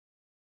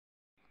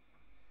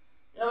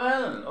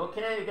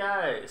Okay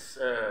guys,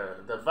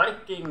 the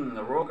Viking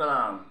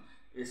Rogaland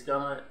is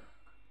gonna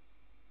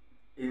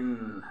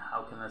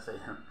how can I say,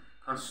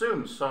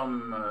 consume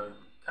some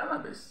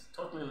cannabis,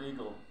 totally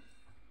legal,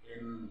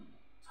 in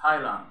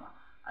Thailand.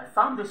 I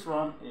found this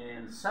one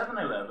in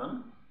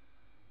 7-Eleven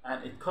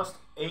and it cost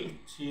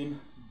 18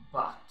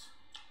 baht.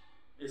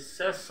 It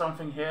says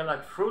something here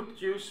like fruit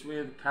juice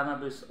with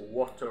cannabis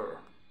water.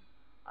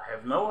 I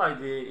have no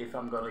idea if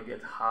I'm gonna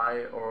get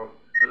high or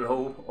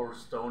low or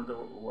stoned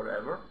or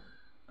whatever.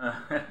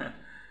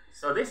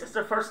 So this is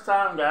the first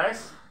time,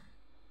 guys.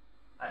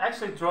 I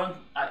actually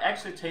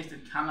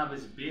tasted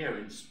cannabis beer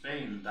in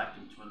Spain back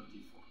in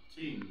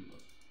 2014,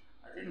 but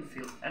I didn't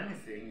feel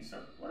anything. So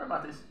what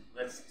about this?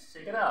 Let's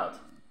check it out.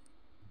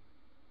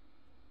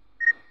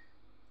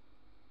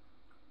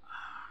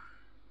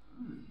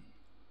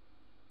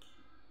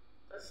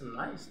 That's a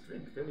nice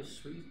drink, very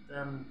sweet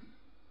and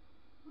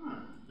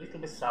a little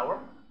bit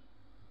sour.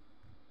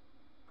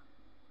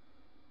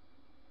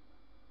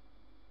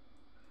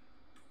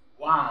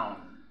 Wow.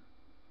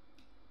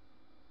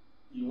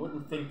 You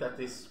wouldn't think that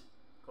this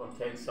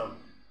contains some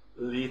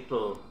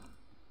lethal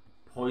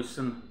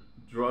poison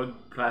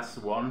drug class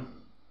 1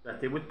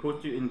 that they would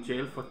put you in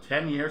jail for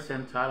 10 years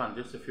in Thailand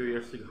just a few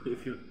years ago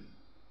if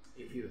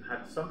you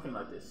had something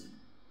like this.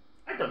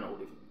 I don't know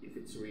if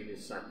it's really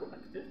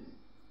psychoactive,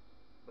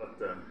 but